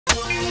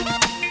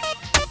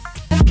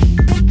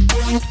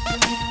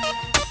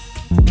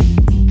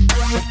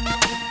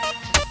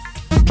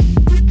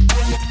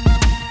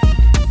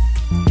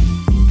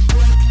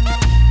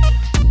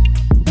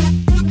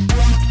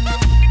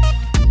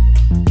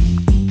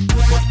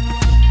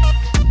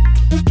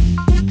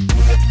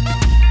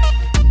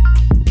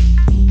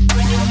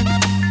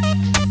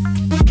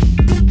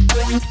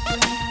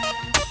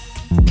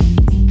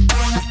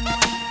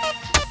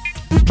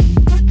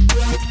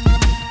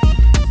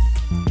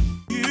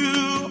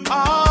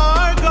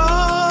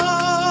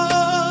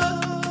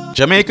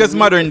Jamaica's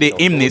modern-day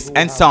hymnist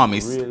and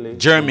psalmist,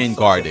 Jermaine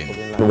Gordon.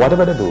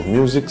 Whatever they do,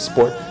 music,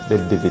 sport, they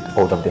did it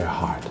out of their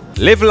heart.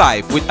 Live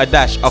life with a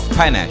dash of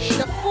Pa-Nash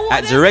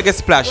at the Reggae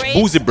Splash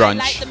Boozy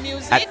Brunch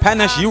at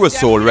Pa-Nash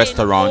Eurosoul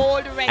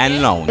Restaurant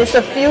and Lounge. It's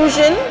a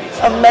fusion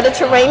of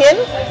Mediterranean,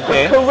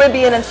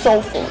 Caribbean and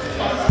soul food.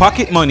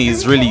 Pocket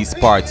Money's release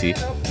party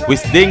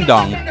with Ding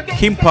Dong,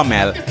 Kim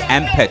Pamel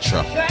and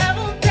Petra.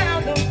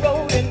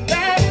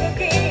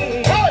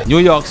 New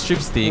York strip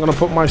steak with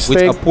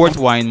a port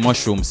wine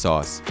mushroom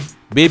sauce,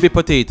 baby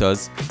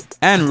potatoes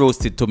and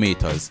roasted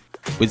tomatoes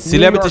with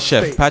celebrity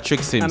chef Patrick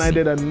Simpson. And I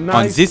did a nice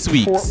on this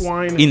week's port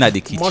wine Inna the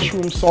Kitchen.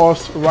 Mushroom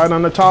sauce right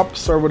on the top,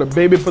 served with a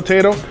baby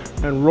potato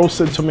and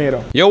roasted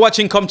tomato. You're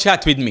watching Come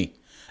Chat With Me,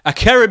 a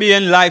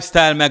Caribbean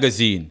lifestyle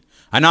magazine,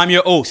 and I'm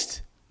your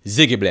host,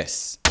 Ziggy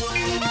Bless.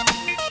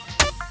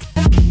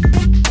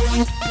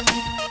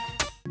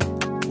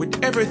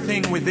 With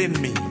everything within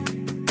me,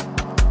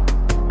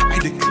 I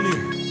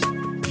declare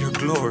your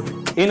glory.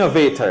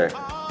 Innovator,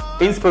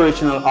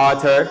 inspirational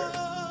author,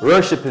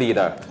 worship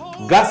leader,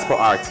 gospel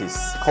artist,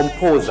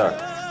 composer,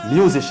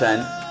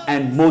 musician,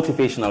 and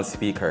motivational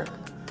speaker,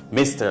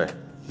 Mr.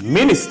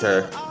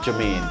 Minister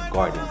Jermaine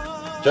Gordon.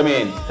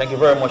 Jermaine, thank you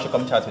very much for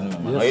coming chat with me,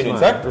 man. Yes, how are you doing,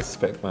 man. sir?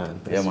 Respect,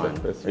 man. Yeah,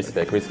 man.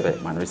 Respect.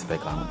 Respect, man.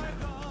 Respect, man.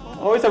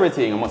 How is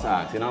everything? I must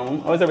ask, you know?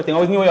 How is everything?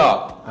 How is New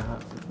York?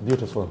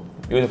 Beautiful.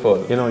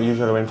 Beautiful. You know,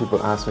 usually when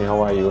people ask me,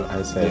 how are you?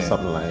 I say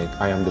something like,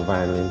 I am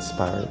divinely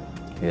inspired.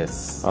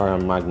 Yes. Or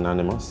I'm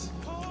magnanimous.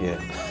 Yeah.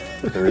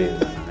 For real,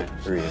 man.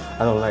 For real. I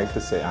don't like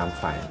to say I'm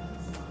fine.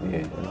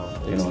 Yeah.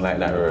 You don't like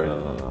that word?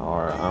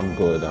 Or I'm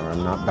good, or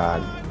I'm not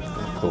bad.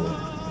 Cool.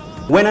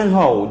 When and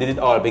how did it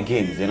all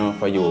begin, you know,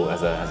 for you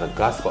as a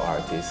gospel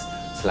artist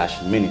 /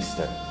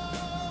 minister?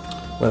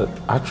 Well,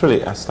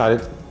 actually, I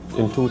started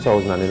in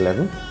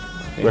 2011,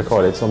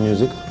 recorded some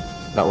music.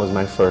 That was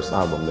my first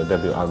album. The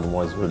debut album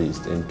was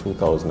released in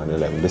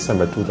 2011,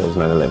 December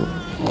 2011.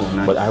 Oh,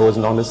 nice. But I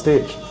wasn't on the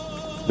stage.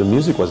 The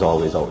music was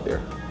always out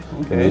there.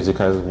 The music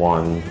has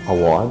won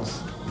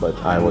awards, but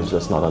I was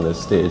just not on the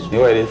stage. You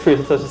were afraid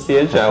to touch the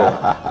stage?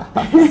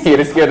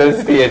 You're scared of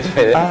the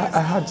stage? I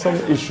had some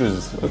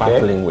issues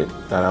battling with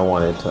that I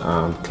wanted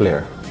to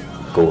clear.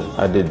 Cool.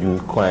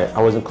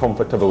 I wasn't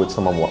comfortable with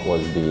some of what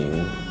was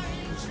being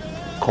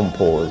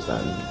composed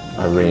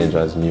and arranged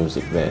as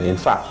music then. In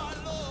fact,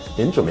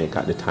 in Jamaica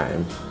at the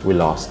time, we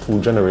lost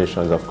 2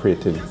 generations of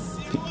creative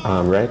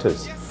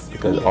writers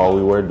because all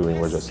we were doing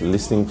was just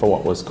listening for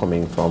what was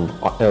coming from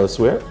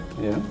elsewhere,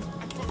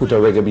 put a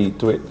reggae beat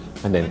to it,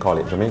 and then call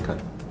it Jamaican.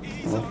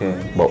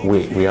 Okay. But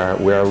we are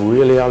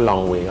really a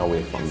long way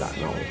away from that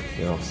now.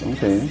 You know, so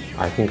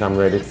I think I'm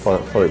ready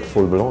for it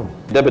full blown.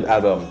 Debut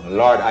album,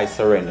 Lord I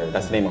Surrender.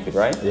 That's the name of it,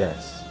 right?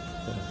 Yes.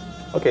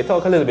 Okay,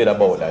 talk a little bit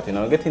about that, you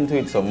know, get into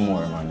it some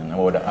more, man, and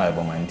about the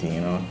album and thing,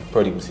 you know,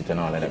 produce it and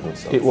all of that good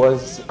stuff. It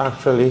was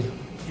actually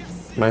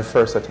my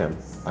first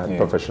attempt at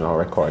professional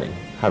recording,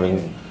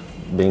 having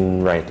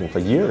been writing for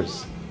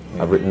years.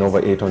 I've written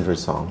over 800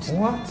 songs.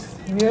 What?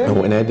 Yeah. And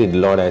when I did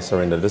Lord I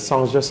Surrender, the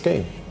songs just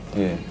came.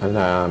 Yeah. And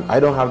I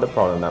don't have the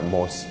problem that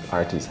most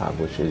artists have,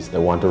 which is they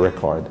want to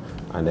record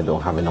and they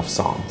don't have enough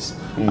songs.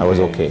 I was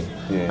okay.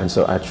 Yeah. And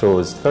so I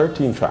chose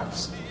 13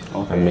 tracks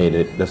and made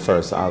it the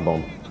first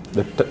album.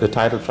 The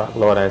title track,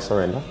 Lord I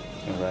Surrender.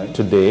 Right.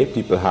 Today,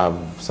 people have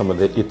some of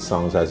the hit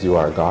songs as You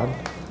Are God.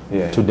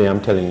 Yeah. Today, I'm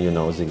telling you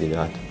now, Ziggy,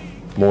 that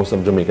most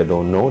of Jamaica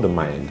don't know the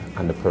mind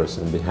and the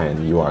person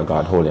behind You Are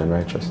God, Holy and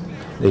Righteous.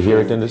 They hear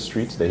it in the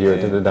streets, they hear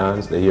it in the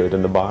dance, they hear it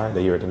in the bar,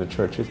 they hear it in the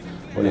churches,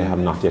 but they have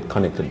not yet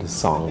connected the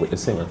song with the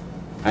singer.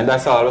 And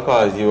that's all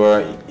because you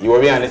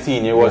were behind the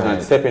scene, you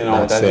wasn't stepping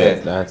out.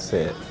 That's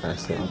it.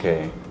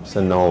 Okay.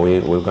 So now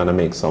we're gonna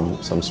make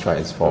some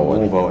strides forward.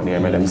 Move out there,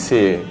 let them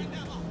see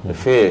the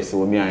face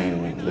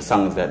behind the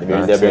songs that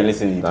they've been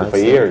listening to for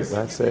years.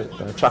 That's it.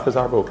 Shackles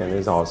Are Broken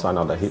is also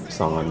another hit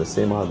song on the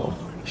same album.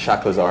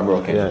 Shackles Are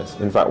Broken. Yes.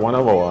 In fact, one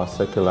of our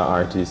secular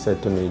artists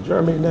said to me,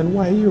 Jermaine, then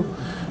why you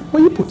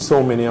put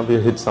so many of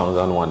your hit songs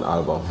on one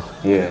album?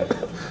 Yeah.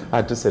 I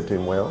had to say to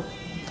him, well,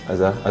 as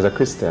a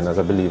Christian, as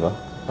a believer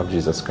of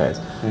Jesus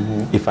Christ,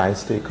 if I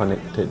stay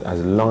connected,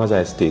 as long as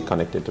I stay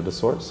connected to the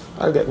source,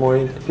 I'll get more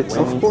hits.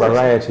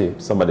 Variety,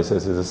 somebody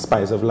says, is a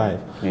spice of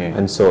life. Yeah.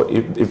 And so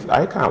if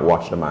I can't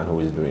watch the man who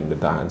is doing the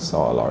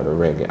dancehall or the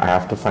reggae, I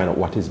have to find out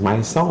what is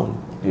my sound.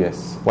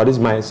 Yes. What is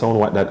my sound?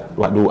 What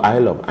do I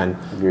love? And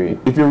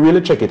if you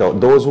really check it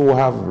out, those who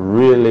have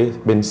really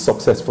been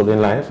successful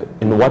in life,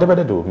 in whatever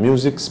they do,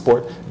 music,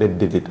 sport, they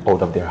did it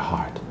out of their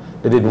heart.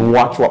 They didn't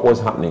watch what was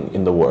happening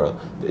in the world.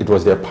 It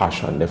was their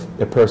passion.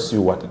 They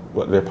pursue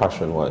what their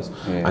passion was.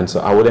 Yeah. And so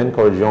I would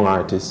encourage young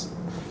artists,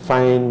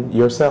 find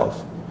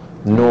yourself.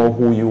 Know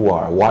who you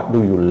are. What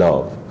do you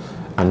love?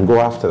 And go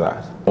after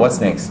that.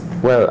 What's next?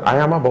 Well, I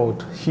am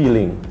about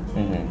healing.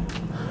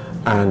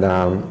 And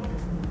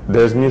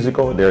there's music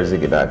out there,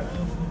 Ziggy, that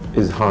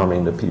is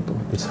harming the people.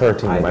 It's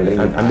hurting them. And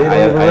they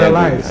don't even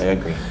realize. I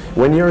agree.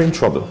 When you're in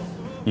trouble,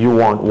 you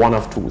want one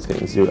of two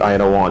things. You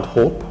either want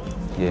hope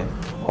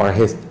or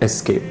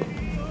escape,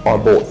 or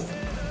both.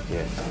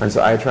 Yeah. And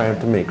so I try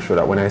to make sure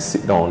that when I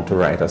sit down to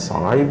write a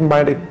song, or even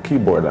by the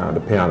keyboard and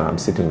the piano I'm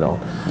sitting down,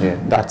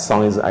 that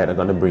song is either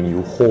going to bring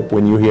you hope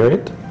when you hear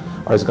it,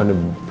 or it's going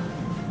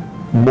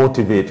to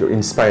motivate you,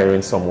 inspire you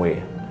in some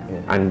way,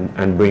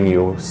 and bring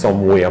you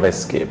some way of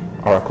escape,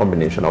 or a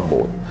combination of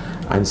both.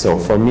 And so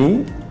for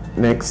me,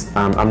 next,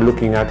 I'm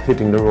looking at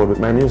hitting the road with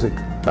my music.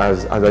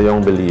 As a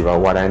young believer,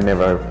 what I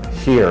never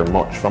hear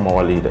much from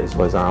our leaders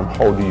was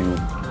how do you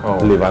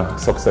live a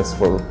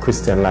successful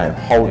Christian life?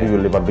 How do you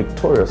live a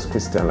victorious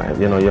Christian life?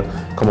 You know, you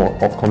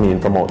come in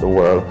from out the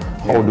world.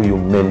 How do you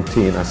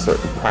maintain a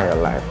certain prior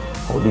life?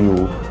 How do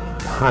you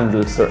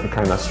handle certain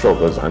kind of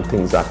struggles and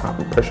things that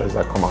happen, pressures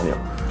that come on you?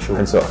 True.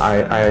 And so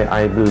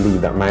I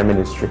believe that my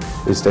ministry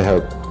is to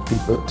help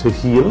people to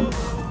heal,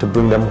 to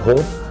bring them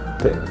hope,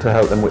 to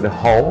help them with the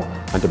how,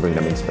 and to bring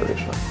them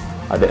inspiration.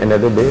 At the end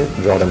of the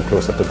day, draw them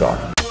closer to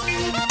God.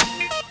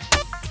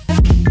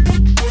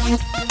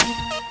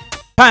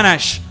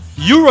 Pa-Nash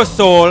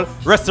Eurosoul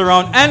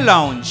Restaurant and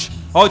Lounge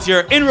out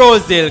here in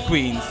Rosedale,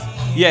 Queens.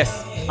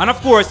 Yes, and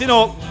of course, you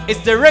know, it's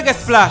the Reggae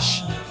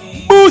Splash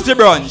Boozy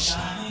Brunch.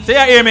 So you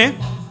hear me?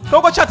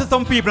 Go chat to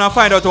some people and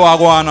find out how I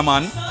go on,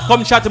 man.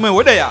 Come chat to me,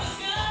 we're there.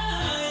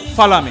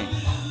 Follow me.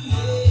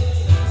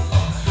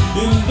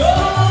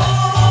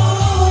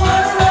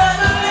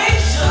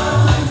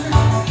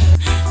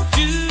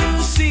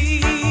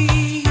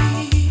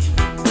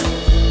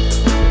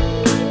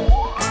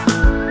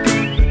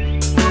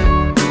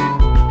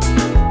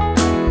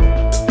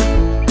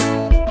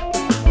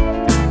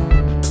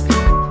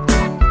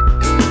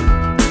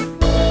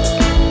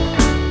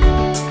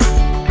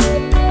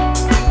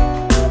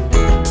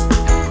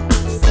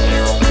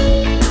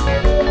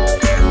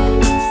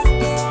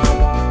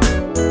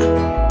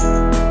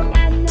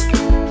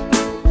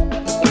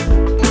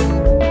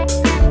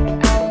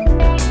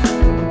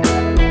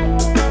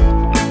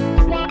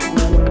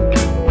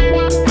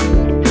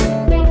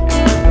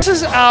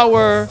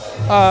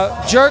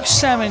 Our jerk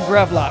salmon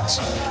gravlax.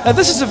 Now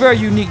this is a very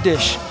unique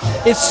dish.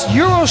 It's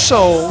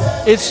Eurosoul.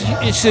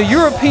 It's a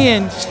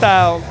European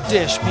style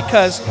dish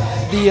because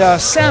the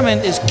salmon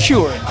is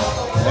cured.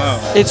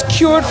 Wow. It's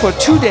cured for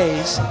 2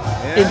 days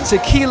in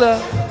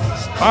tequila,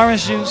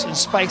 orange juice, and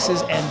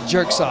spices and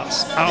jerk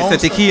sauce.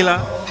 It's a tequila?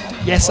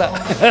 Yes, sir.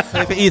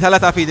 So if you eat a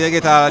lot of it, you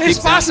get a It's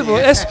possible.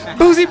 It's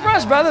boozy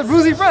brunch, brother.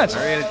 Boozy brunch.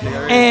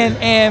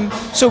 And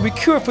so we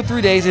cure it for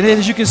 3 days, and then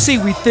as you can see,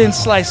 we thin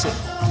slice it.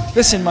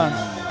 Listen, man,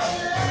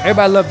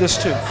 everybody love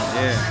this too.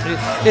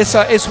 Yeah.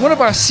 It's one of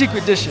our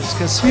secret dishes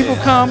because people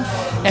come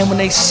and when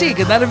they see it,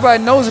 because not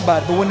everybody knows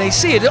about it, but when they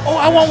see it, oh,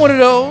 I want one of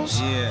those.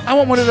 Yeah. I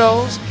want one of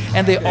those,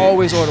 and they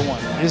always order one.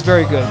 It's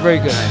very good, very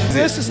good.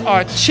 This is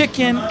our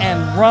chicken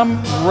and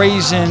rum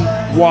raisin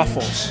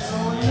waffles.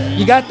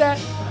 You got that?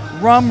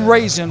 Rum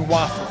raisin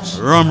waffles.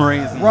 Rum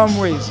raisin. Rum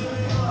raisin.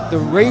 The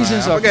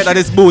raisins are. Forget that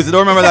it's boozy.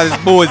 Don't remember that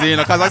it's boozy, you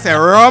know, because I said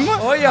rum.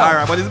 Oh yeah. All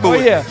right, but it's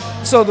boozy. Oh yeah.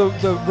 So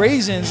the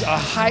raisins are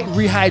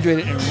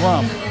rehydrated in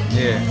rum.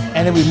 Yeah.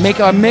 And then we make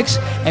our mix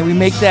and we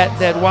make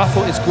that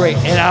waffle. It's great.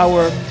 And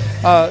our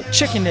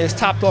chicken is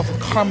topped off with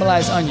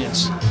caramelized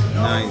onions.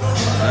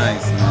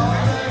 Nice,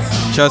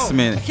 man. Trust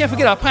me. I can't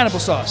forget our pineapple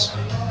sauce.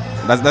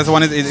 That's the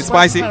one. Is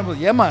spicy?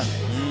 Yeah, man.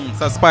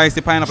 So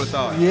spicy pineapple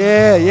sauce.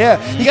 Yeah,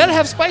 yeah. You gotta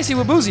have spicy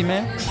with boozy,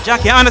 man.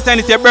 Jackie, I understand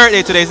it's your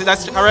birthday today. Is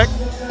that correct?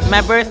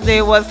 My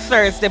birthday was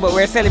Thursday, but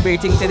we're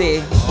celebrating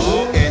today.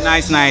 Okay,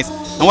 nice, nice.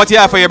 And what you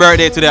have for your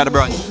birthday today at the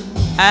brunch?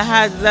 I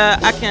had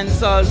the ackee and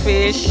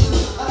saltfish.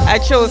 I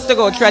chose to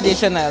go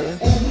traditional.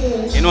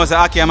 You know, so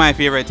ackee is my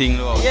favorite thing,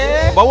 though.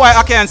 Yeah. But why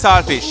ackee and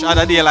saltfish on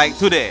a day like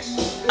today?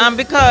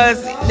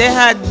 Because they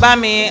had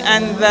bami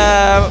and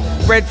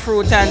the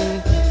breadfruit,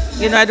 and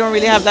you know, I don't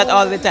really have that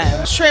all the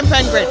time. Shrimp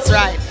and grits,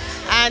 right?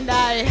 And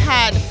I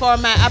had for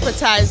my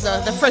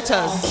appetizer the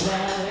fritters,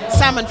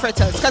 salmon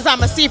fritters, because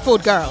I'm a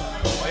seafood girl.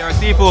 Oh, you're a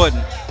seafood.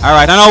 All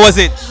right, and how was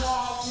it?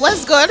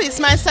 Was good. It's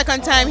my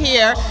second time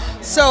here,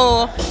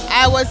 so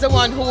I was the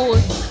one who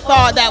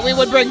thought that we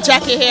would bring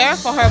Jackie here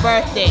for her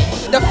birthday.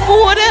 The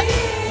food,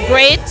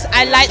 great.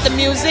 I like the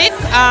music.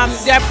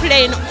 They're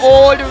playing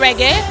old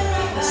reggae,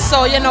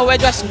 so you know, we're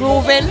just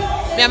grooving,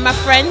 me and my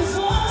friends.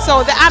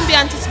 So the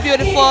ambience is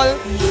beautiful.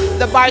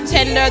 The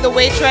bartender, the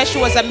waitress, she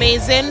was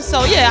amazing.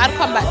 So yeah, I'd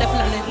come back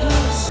definitely.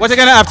 What you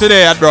gonna have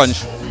today at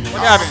brunch? What you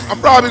having? I'm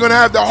probably gonna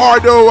have the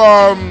hardo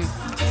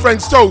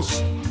French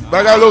toast,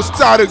 but I got a little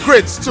starter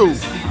grits too.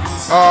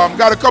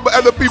 Got a couple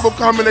other people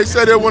coming. They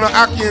said they want an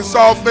ackee and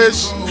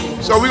saltfish.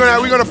 So we're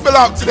gonna fill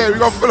out today. We're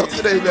gonna fill up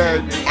today,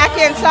 man.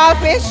 Ackee and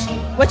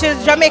saltfish, which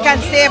is Jamaican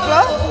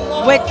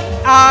staple, with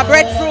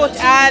breadfruit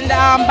and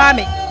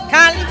bami.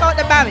 Can't leave out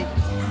the bami.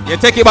 You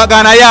take it back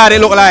on a yard,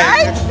 it look like.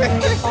 Right?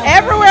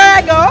 Everywhere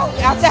I go,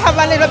 I have to have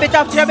a little bit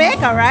of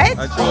Jamaica, right?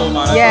 That's true,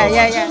 man.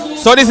 Yeah.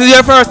 So this is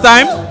your first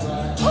time?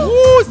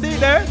 Ooh, see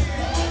there?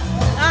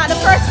 The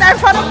first time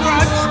for the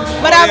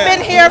brunch, but I've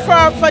been here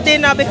for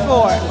dinner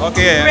before.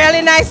 Okay.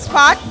 Really nice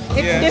spot.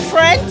 It's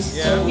different.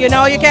 Yeah. You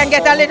know, you can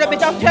get a little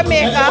bit of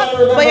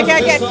Jamaica, but you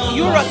can get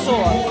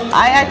Eurosoul.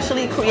 I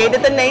actually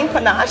created the name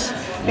Pa-Nash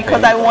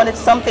because I wanted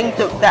something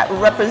that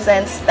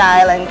represents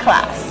style and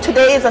class.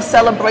 Today is a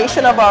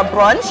celebration of our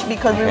brunch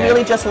because we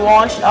really just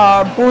launched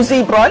our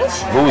boozy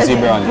brunch. Boozy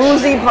brunch.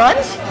 Boozy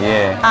brunch.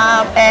 Yeah.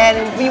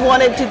 And we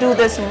wanted to do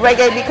this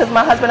reggae because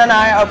my husband and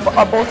I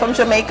are both from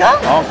Jamaica.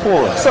 Oh,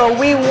 cool. So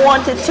we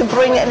wanted to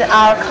bring in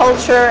our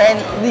culture, and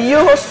the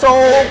Euro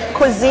Soul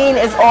cuisine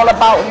is all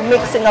about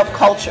mixing of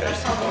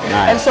cultures.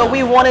 Nice. And so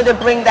we wanted to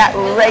bring that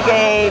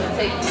reggae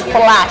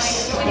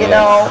splash, you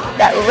know,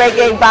 that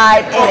reggae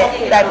vibe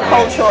in it, that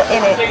culture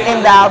in it,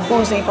 in our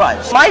boozy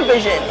brunch. My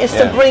vision is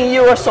to bring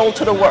Euro Soul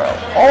to the world.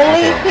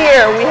 Only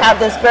here we have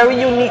this very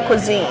unique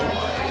cuisine,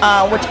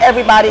 which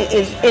everybody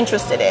is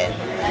interested in.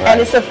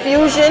 And it's a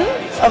fusion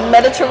of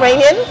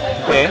Mediterranean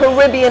with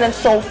Caribbean and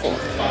soul food.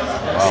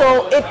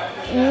 So it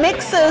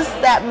mixes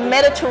that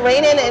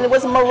Mediterranean, and it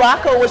was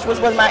Morocco, which was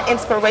my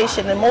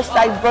inspiration. The most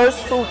diverse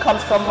food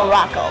comes from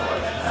Morocco.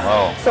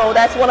 Wow. So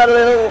that's one of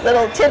the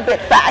little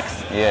tidbit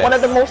facts. Yes. One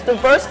of the most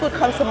diverse food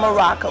comes from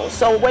Morocco.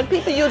 So when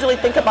people usually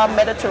think about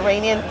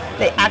Mediterranean,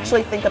 they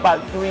actually think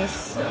about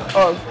Greece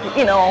or,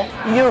 you know,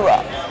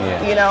 Europe,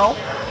 you know.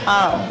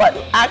 But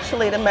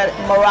actually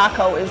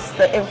Morocco is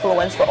the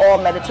influence for all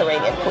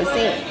Mediterranean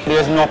cuisine.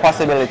 There's no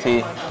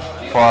possibility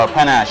for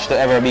Pa-Nash to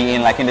ever be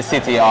in the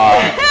city or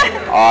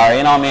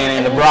you know what I mean,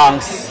 in the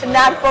Bronx?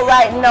 Not for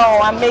right now.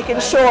 I'm making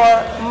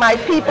sure my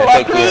people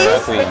are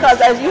pleased because,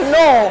 as you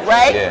know,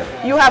 right,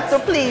 you have to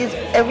please.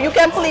 If you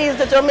can please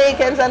the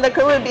Jamaicans and the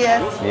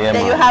Caribbeans,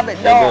 then you have it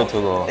done. You're good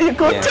to go. You're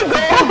good to go.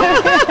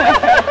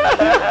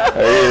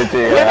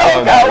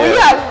 We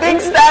have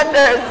big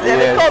standards when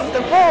it comes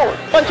to food.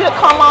 I want you to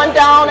come on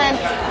down, and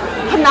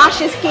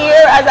Pa-Nash is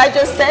here, as I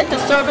just said, to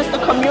service the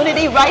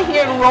community right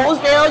here in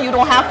Rosedale. You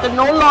don't have to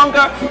no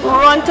longer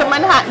run to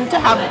Manhattan to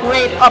have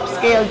great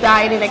upscale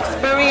dining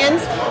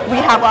experience. We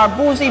have our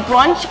boozy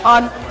brunch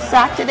on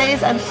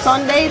Saturdays and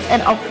Sundays,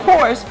 and of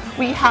course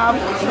we have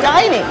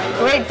dining,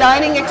 great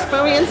dining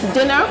experience,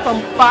 dinner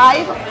from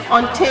 5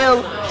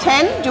 until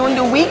 10 during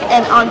the week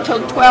and until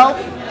 12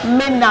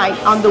 midnight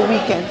on the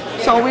weekend.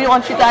 So we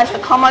want you guys to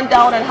come on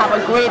down and have a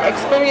great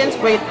experience,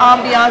 great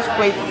ambiance,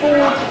 great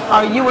food.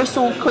 Our Euro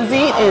Soul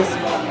cuisine is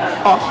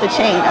off the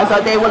chain. As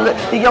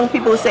the young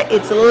people say,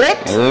 it's lit.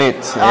 Lit,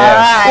 yes. All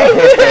right.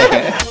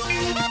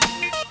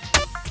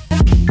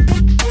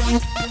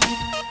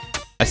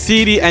 A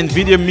CD and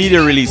video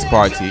media release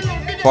party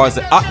for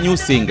the hot new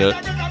single,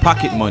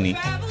 Pocket Money,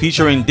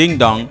 featuring Ding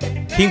Dong,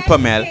 King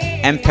Pamel,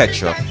 and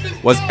Petra,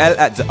 was held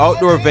at the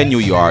outdoor venue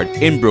yard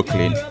in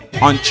Brooklyn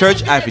on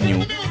Church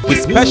Avenue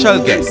with special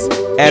guest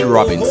Ed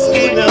Robinson.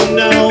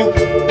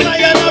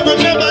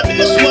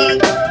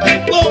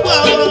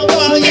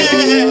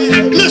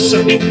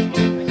 Listen,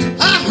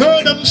 I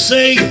heard them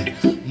say,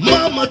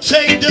 Mama,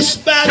 take this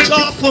badge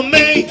off of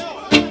me.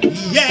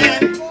 Yeah,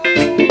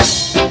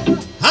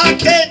 I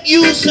can't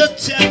use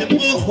it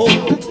anymore.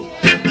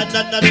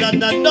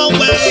 No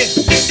way.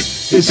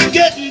 It's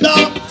getting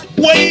dark,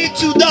 way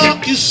too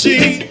dark, you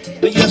see.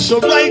 Yes, so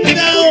right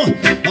now,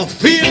 I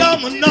feel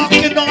I'm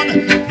knocking on.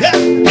 Yeah,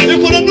 you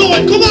wanna know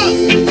it? Come on,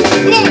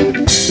 come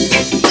on.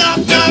 Knock,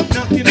 knock,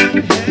 knocking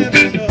on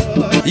heaven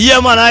door. Yeah,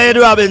 man, I Ed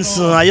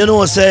Robinson. You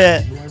know,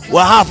 say we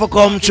have to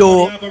come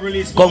through,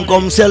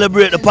 come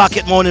celebrate the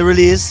Pocket Money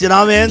release. You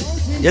know what I mean?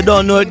 You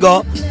don't know it,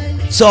 go.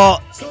 So,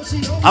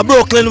 a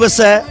Brooklyn we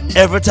say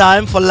every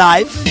time for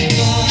life.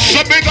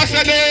 So big us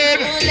again.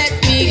 Don't let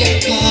me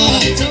get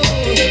caught.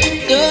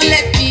 Don't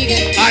let me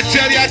get caught. I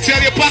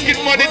tell you, Pocket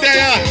Money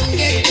there.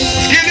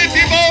 Give it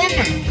the bomb.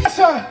 Yes,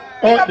 sir.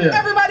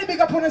 Everybody big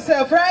up on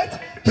yourself, right?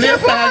 Play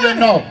song, you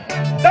know.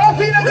 Don't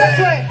feel it this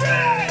way.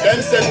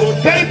 Then say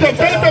good. Pay them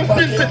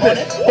still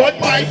city. But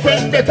my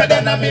friend better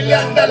than $1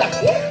 million.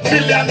 $1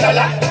 billion.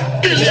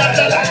 $1 billion.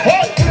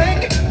 What?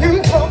 Thank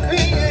you for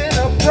being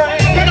a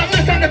friend. Turn up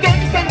this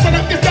song, turn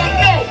up this song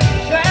now.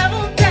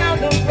 Travel down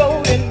the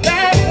road and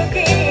back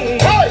again.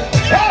 Hey,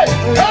 hey,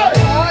 hey.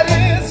 What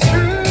is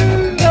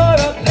true? You're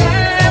a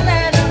pal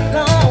and a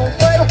long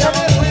way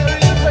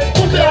gone.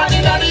 Put your hand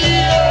in the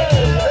air.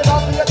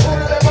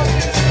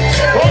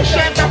 Oh,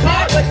 shake the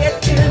part. But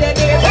you're still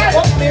there. Hey,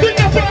 sing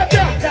the part,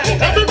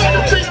 yeah. Everybody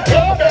sing.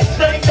 Your best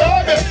friend,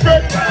 your best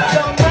friend.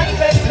 You're my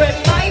best friend,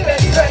 my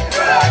best friend.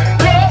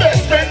 Your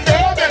best friend,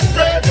 your best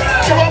friend.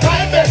 You are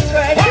my best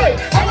friend. Hey,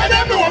 I want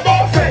them know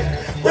about friend.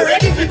 We're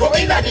ready to go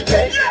in at the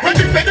bed. When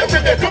we fed up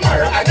with the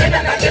tomorrow again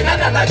and again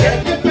and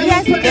again.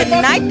 Yes, good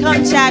night,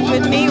 come chat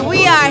with me.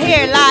 We are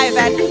here live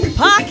at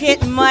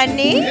Pocket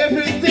Money.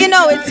 You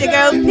know it's your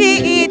girl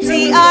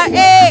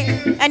P-E-T-R-A.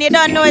 And you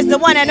don't know it's the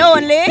one and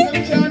only.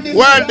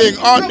 Well, Ding,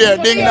 out there,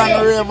 Ding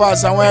Dong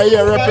Ravers, and we're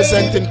here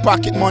representing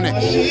Pocket Money.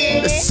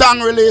 The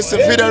song release, the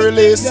video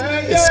release,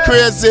 it's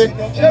crazy.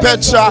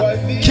 Petra,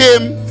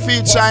 Kim,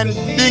 featuring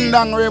Ding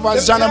Dong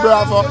Ravers, Johnny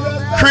Bravo.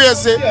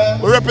 Crazy.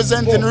 We're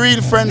representing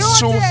real friends,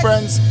 true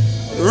friends.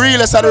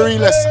 Realest are the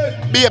realest.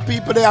 Be a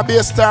people there, be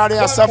a star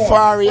there,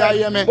 Safari, you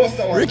hear me?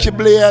 Ricky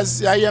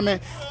Blaze, you hear me?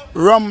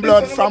 Rum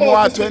Blood from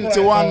War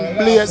 21,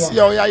 Blaze,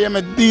 yo, you hear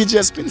me?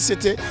 DJ Spin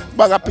City,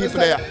 bag of people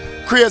there.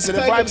 Crazy, the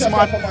vibes,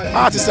 man.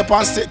 Artists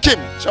upon stage. Kim,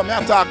 show me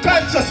a talk.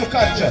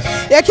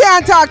 You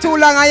can't talk too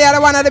long, and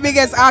you're one of the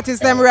biggest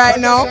artists them right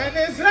now.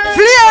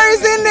 Flair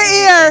is in the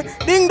ear.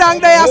 Ding dong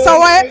there,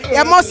 so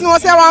you must know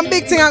say one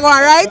big thing going,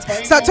 right?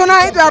 So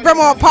tonight we are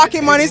promoting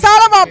pocket money. It's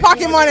all about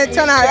pocket money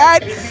tonight,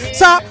 right?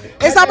 So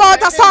it's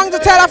about a song to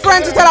tell a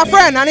friend to tell a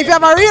friend. And if you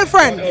have a real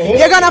friend,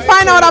 you're going to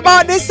find out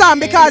about this song,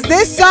 because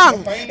this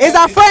song is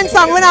a friend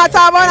song. We're not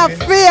talking about a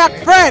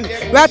fake friend.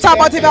 We're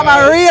talking about if you have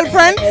a real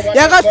friend,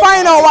 you're going to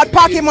find out what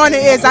pocket money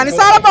is. And it's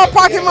all about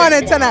pocket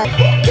money tonight.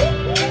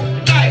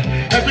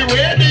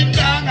 Everywhere ding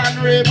dong and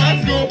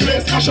ravers go, play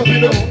smash up, you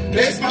know.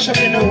 Play smash up,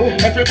 you know.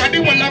 Everybody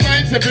want the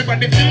vibes,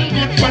 everybody feel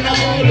good.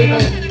 Panahole, you know.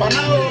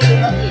 Panahole, you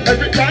know.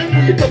 Every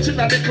time we touch it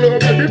at the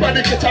club,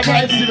 everybody get a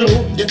vibes, you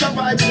know. Get a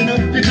vibes, you know.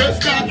 We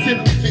just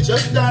dancing, we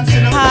just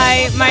dancing.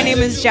 Hi, my name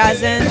is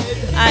Jazen.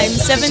 I'm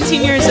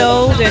 17 years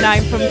old and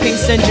I'm from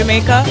Kingston,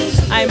 Jamaica.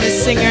 I'm a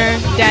singer,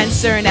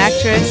 dancer, and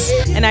actress,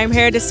 and I'm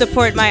here to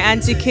support my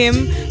Auntie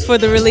Kim for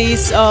the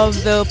release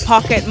of the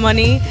Pocket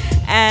Money.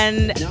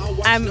 And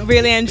I'm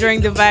really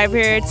enjoying the vibe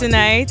here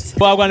tonight.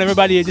 Well,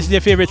 everybody, this is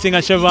your favorite singer,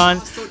 Siobhan,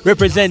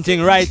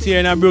 representing right here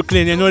in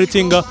Brooklyn. You know the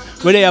thing,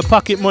 where they have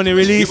Pocket Money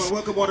release.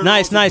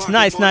 Nice tune.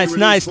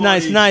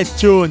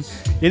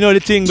 You know the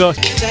thing, go.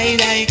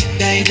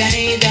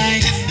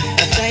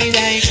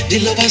 The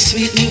lover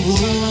sweet me,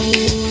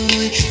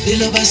 boy. The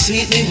lover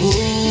sweet me,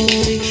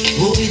 boy.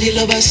 Boy, the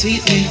lover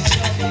sweet me.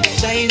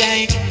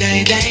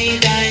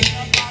 Die.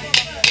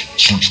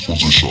 Switch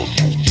position.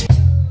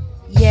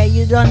 Yeah,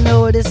 you don't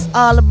know what it's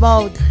all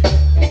about.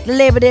 The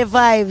Labor Day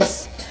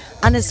vibes.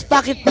 And it's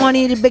Pocket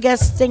Money, the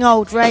biggest thing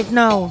out right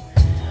now.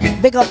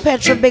 Big up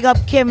Petra, big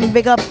up Kim,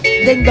 big up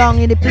Ding Dong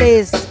in the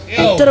place.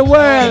 Yo. To the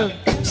world.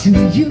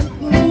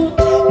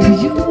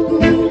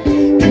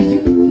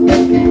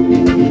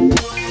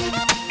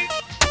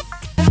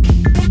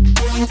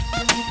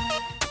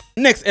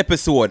 Next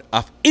episode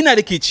of Inna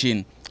the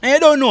Kitchen. And you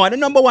don't know, the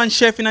 #1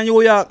 chef in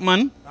New York,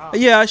 man.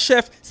 Yeah,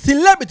 chef,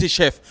 celebrity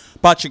chef.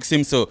 Patrick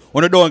Simpson.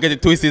 When you don't get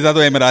it twisted, that's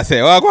what I say.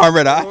 Oh, go on,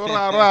 brother.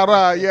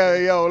 Yeah,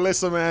 yo,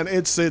 listen, man.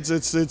 It's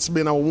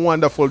been a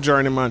wonderful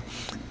journey, man.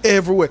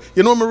 Everywhere.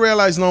 You know what I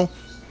realize now?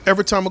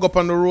 Every time I go up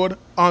on the road,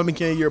 all I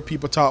can hear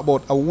people talk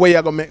about a way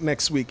I gonna make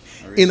next week.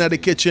 Inna the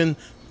Kitchen,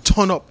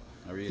 turn up.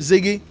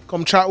 Ziggy,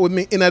 come chat with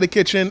me. Inna the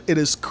Kitchen. It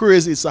is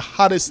crazy. It's the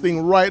hottest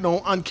thing right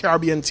now on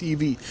Caribbean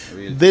TV.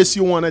 This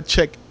you want to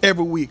check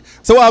every week.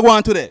 So what I go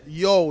on today?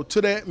 Yo,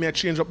 today, me I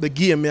change up the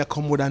game. Me I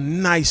come with a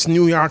nice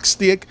New York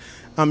steak.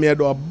 And me I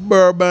do a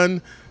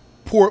bourbon,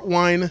 port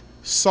wine,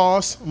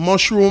 sauce,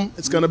 mushroom.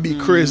 It's going to be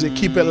crazy.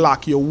 Keep it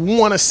locked. You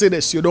want to see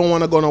this. You don't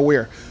want to go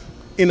nowhere.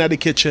 Inna the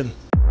Kitchen.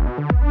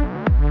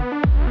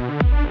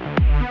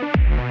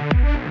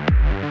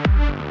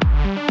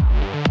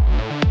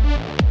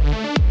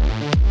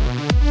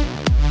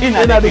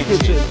 Inna the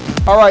kitchen.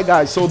 All right,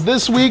 guys. So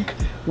this week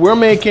we're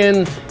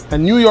making a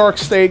New York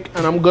steak,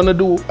 and I'm gonna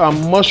do a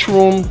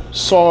mushroom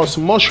sauce,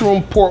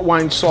 mushroom port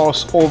wine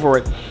sauce over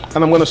it,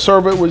 and I'm gonna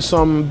serve it with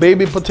some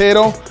baby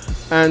potato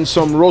and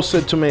some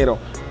roasted tomato.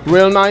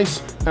 Real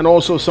nice, and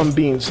also some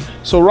beans.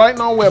 So right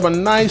now we have a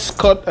nice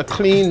cut, a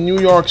clean New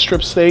York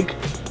strip steak.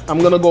 I'm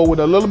gonna go with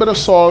a little bit of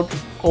salt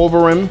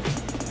over him,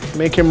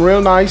 make him real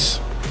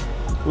nice.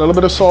 A little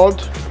bit of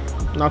salt,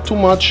 not too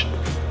much.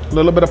 A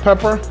little bit of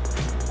pepper.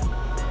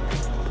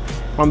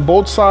 On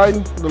both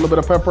sides, a little bit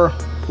of pepper,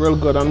 real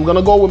good. I'm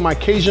gonna go with my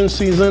Cajun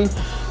season,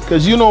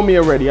 because you know me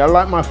already, I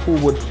like my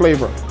food with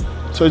flavor.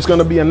 So it's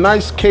gonna be a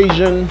nice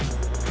Cajun,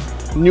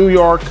 New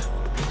York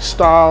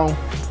style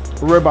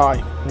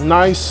ribeye.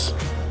 Nice,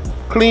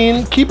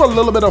 clean, keep a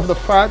little bit of the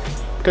fat,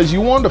 because you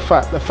want the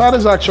fat. The fat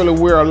is actually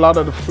where a lot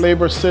of the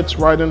flavor sits,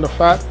 right in the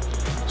fat.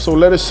 So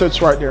let it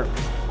sit right there.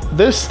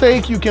 This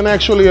steak, you can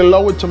actually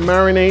allow it to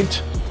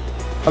marinate.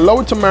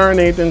 Allow it to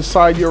marinate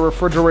inside your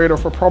refrigerator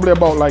for probably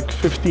about like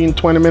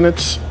 15-20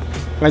 minutes,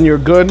 and you're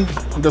good.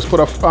 Just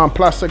put a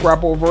plastic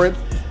wrap over it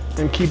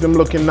and keep them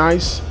looking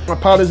nice. My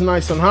pot is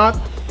nice and hot.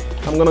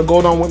 I'm gonna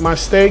go down with my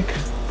steak.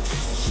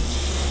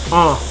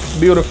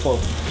 Beautiful.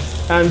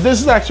 And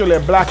this is actually a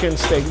blackened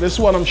steak. This is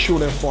what I'm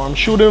shooting for. I'm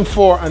shooting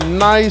for a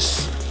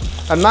nice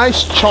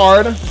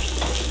charred.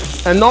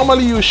 And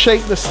normally you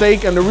shake the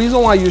steak, and the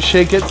reason why you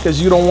shake it because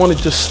you don't want it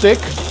to stick.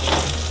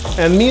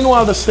 And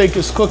meanwhile the steak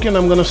is cooking,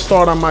 I'm gonna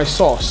start on my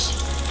sauce.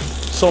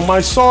 So my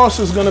sauce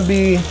is gonna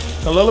be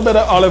a little bit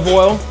of olive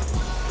oil.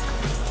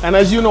 And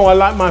as you know, I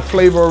like my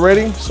flavor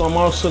already, so I'm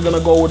also gonna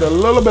go with a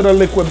little bit of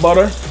liquid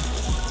butter.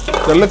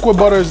 The liquid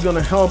butter is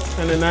gonna help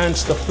and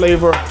enhance the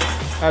flavor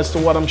as to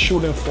what I'm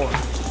shooting for.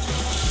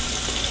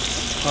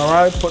 All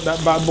right, put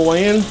that bad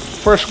boy in.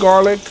 Fresh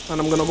garlic, and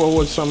I'm gonna go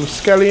with some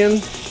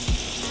scallion.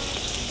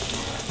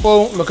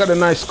 Oh, look at the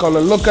nice color,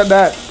 look at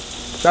that.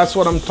 That's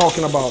what I'm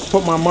talking about.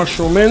 Put my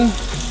mushroom in.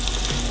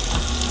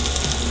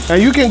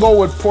 And you can go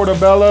with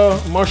portobello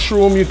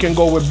mushroom, you can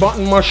go with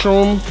button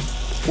mushroom,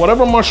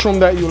 whatever mushroom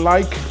that you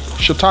like,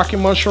 shiitake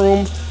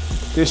mushroom.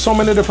 There's so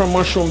many different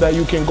mushrooms that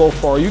you can go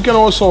for. You can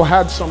also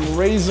add some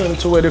raisin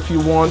to it if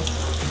you want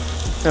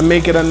and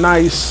make it a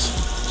nice,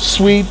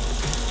 sweet,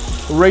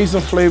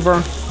 raisin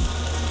flavor,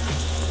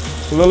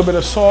 a little bit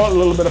of salt, a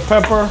little bit of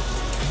pepper,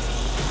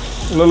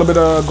 a little bit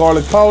of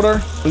garlic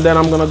powder, and then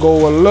I'm gonna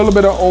go a little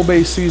bit of Old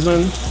Bay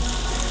season.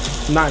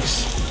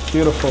 Nice,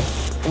 beautiful.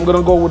 I'm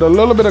gonna go with a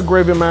little bit of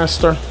Gravy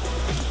Master,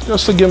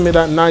 just to give me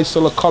that nice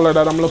little color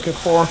that I'm looking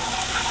for.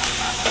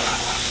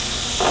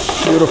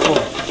 Beautiful,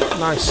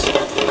 nice.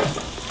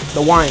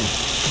 The wine.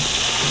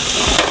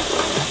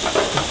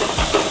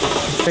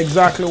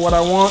 Exactly what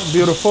I want,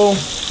 beautiful.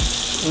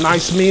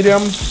 Nice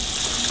medium.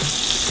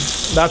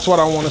 That's what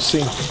I want to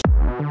see.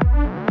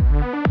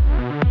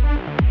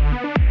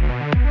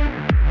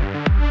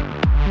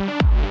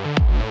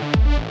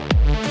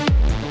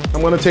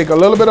 I'm going to take a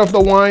little bit of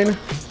the wine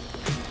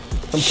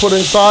and put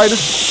inside.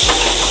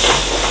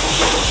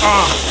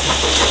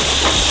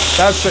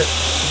 That's it.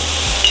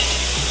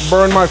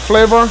 Burn my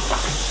flavor.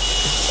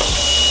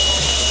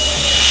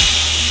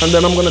 And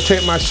then I'm going to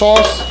take my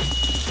sauce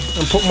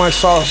and put my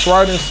sauce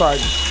right inside.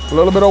 A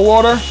little bit of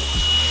water.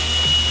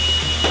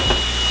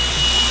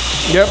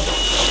 Yep,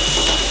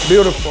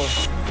 beautiful.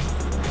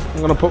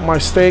 I'm gonna put my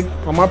steak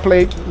on my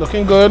plate,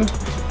 looking good.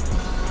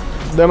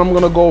 Then I'm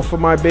gonna go for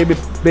my baby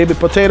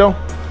potato.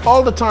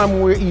 All the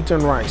time we're eating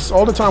rice.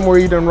 All the time we're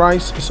eating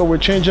rice, so we're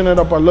changing it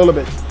up a little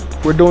bit.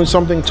 We're doing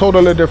something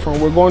totally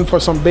different. We're going for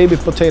some baby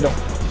potato.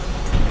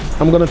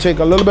 I'm gonna take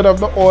a little bit of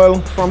the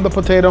oil from the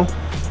potato,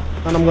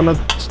 and I'm gonna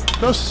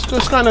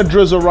just kind of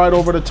drizzle right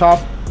over the top.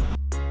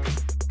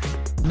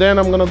 Then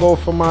I'm gonna go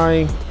for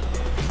my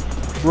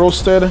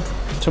roasted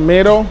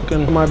tomato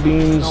and my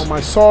beans. Now my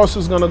sauce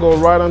is gonna go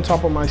right on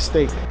top of my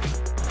steak.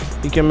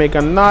 You can make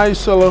a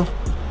nice little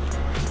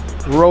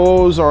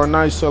rose or a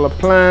nice little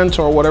plant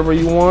or whatever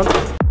you want.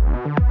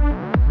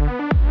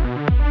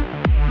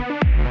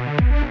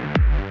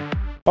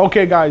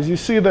 Okay guys, you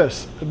see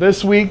this?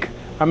 This week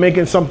I'm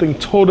making something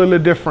totally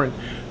different.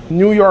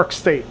 New York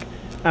steak.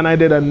 And I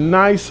did a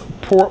nice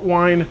port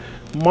wine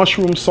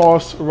mushroom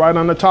sauce right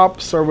on the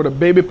top, served with a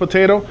baby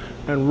potato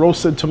and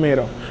roasted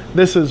tomato.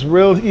 This is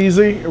real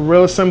easy,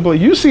 real simple.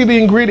 You see the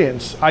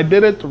ingredients. I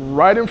did it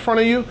right in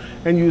front of you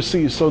and you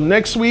see. So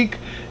next week,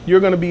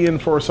 you're gonna be in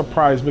for a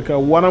surprise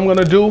because what I'm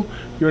gonna do,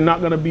 you're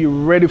not gonna be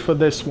ready for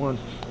this one.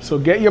 So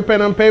get your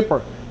pen and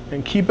paper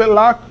and keep it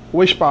locked.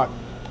 Wishpot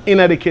in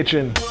at the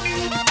kitchen.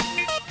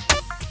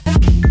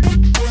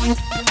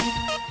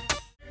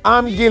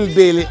 I'm Gil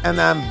Bailey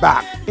and I'm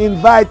back,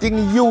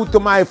 inviting you to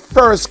my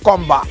first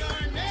comeback,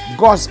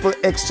 Gospel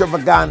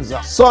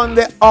Extravaganza,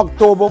 Sunday,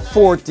 October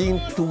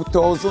 14,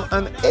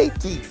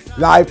 2018.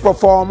 Live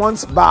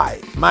performance by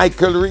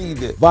Michael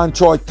Reed, Van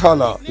Troy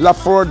Tuller,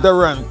 LaFleur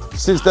Durant,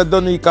 Sister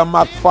Donika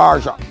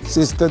McFarja,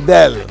 Sister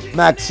Dell,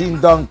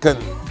 Maxine Duncan.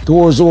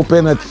 Doors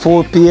open at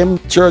 4 p.m.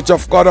 Church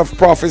of God of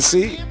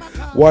Prophecy,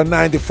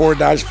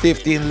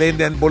 194-15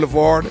 Linden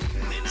Boulevard,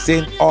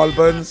 St.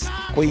 Albans,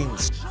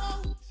 Queens.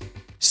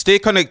 Stay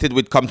connected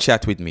with Come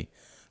Chat With Me.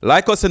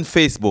 Like us on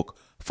Facebook,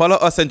 follow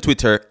us on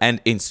Twitter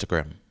and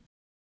Instagram.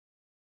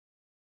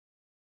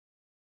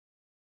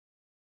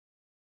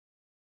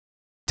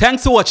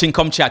 Thanks for watching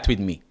Come Chat With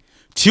Me.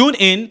 Tune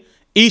in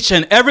each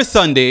and every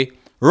Sunday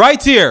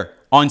right here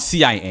on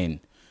CIN.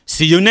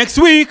 See you next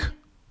week.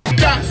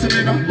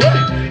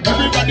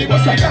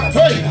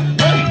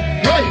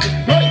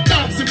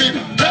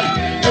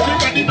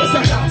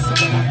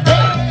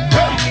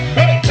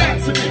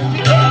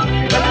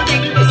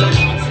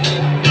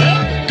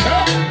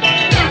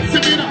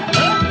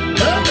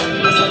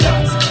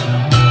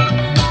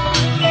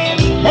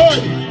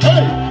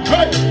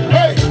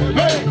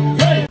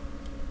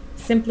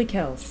 Simply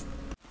Kells.